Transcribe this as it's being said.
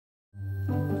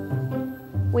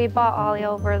We bought Olli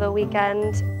over the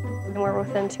weekend, and we're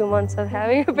within 2 months of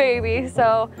having a baby,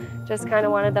 so just kind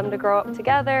of wanted them to grow up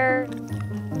together.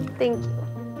 Thank you.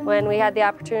 When we had the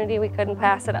opportunity, we couldn't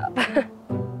pass it up.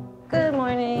 Good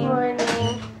morning.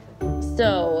 Morning.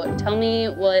 So, tell me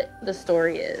what the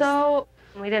story is. So,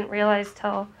 we didn't realize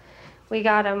till we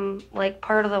got him, like,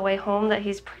 part of the way home that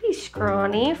he's pretty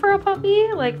scrawny for a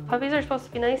puppy. Like, puppies are supposed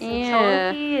to be nice and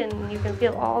chonky, and you can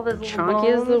feel all the little chonky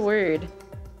bones. is the word.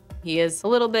 He is a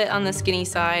little bit on the skinny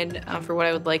side for what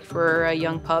I would like for a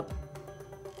young pup.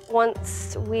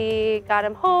 Once we got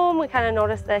him home, we kind of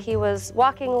noticed that he was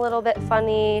walking a little bit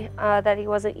funny, that he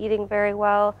wasn't eating very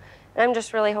well. And I'm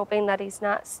just really hoping that he's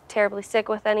not terribly sick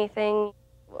with anything.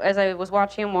 As I was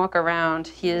watching him walk around,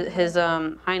 his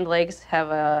hind legs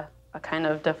have a kind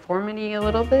of deformity a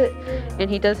little bit, and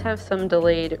he does have some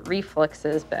delayed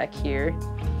reflexes back here.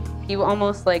 He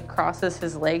almost like crosses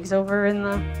his legs over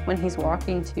when he's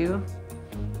walking too.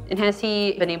 And has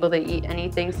he been able to eat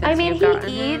anything since you've gotten him?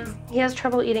 He eats. He has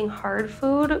trouble eating hard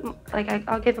food. Like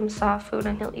I'll give him soft food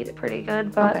and he'll eat it pretty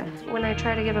good. But when I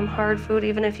try to give him hard food,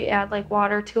 even if you add like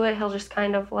water to it, he'll just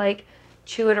kind of like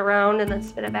chew it around and then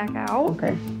spit it back out.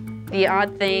 Okay. The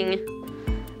odd thing,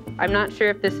 I'm not sure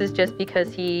if this is just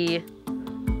because he's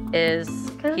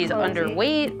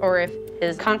underweight or if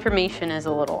his conformation is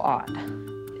a little odd.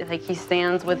 Like he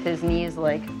stands with his knees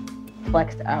like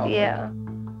flexed out. Yeah.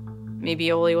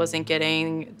 Maybe Olli wasn't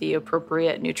getting the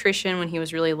appropriate nutrition when he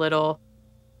was really little.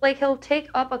 Like he'll take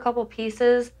up a couple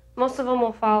pieces, most of them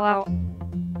will fall out.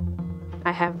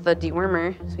 I have the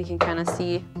dewormer so we can kind of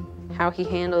see how he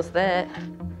handles that.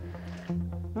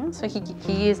 So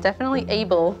he is definitely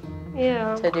able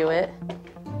to do it.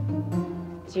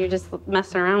 So you're just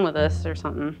messing around with us or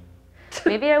something.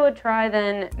 Maybe I would try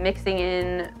then mixing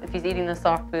in, if he's eating the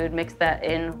soft food, mix that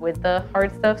in with the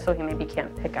hard stuff so he maybe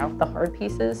can't pick out the hard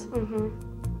pieces.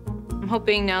 I'm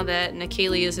hoping now that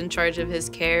Nikaylee is in charge of his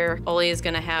care, Olli is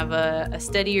gonna have a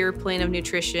steadier plan of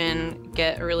nutrition,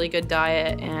 get a really good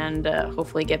diet, and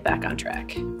hopefully get back on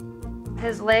track.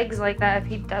 His legs like that, if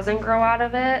he doesn't grow out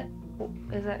of it,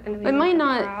 is that gonna be It might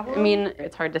not, problem? I mean,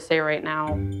 it's hard to say right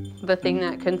now. The thing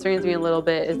that concerns me a little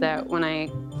bit is that when I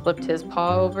flipped his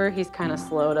paw over, he's kind of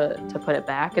slow to put it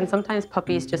back. And sometimes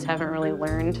puppies just haven't really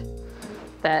learned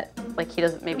that, like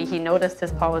maybe he noticed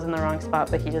his paw was in the wrong spot,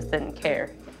 but he just didn't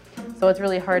care. So it's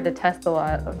really hard to test a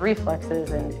lot of reflexes,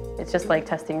 and it's just like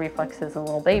testing reflexes in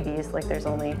little babies. Like there's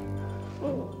only,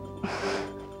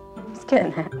 just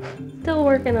getting it. Still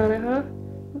working on it, huh?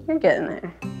 You're getting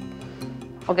there.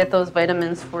 I'll get those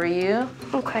vitamins for you.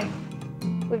 Okay.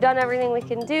 We've done everything we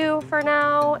can do for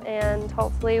now, and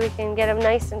hopefully we can get him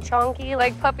nice and chonky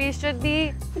like puppies should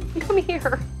be. Come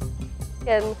here.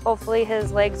 And hopefully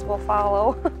his legs will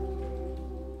follow.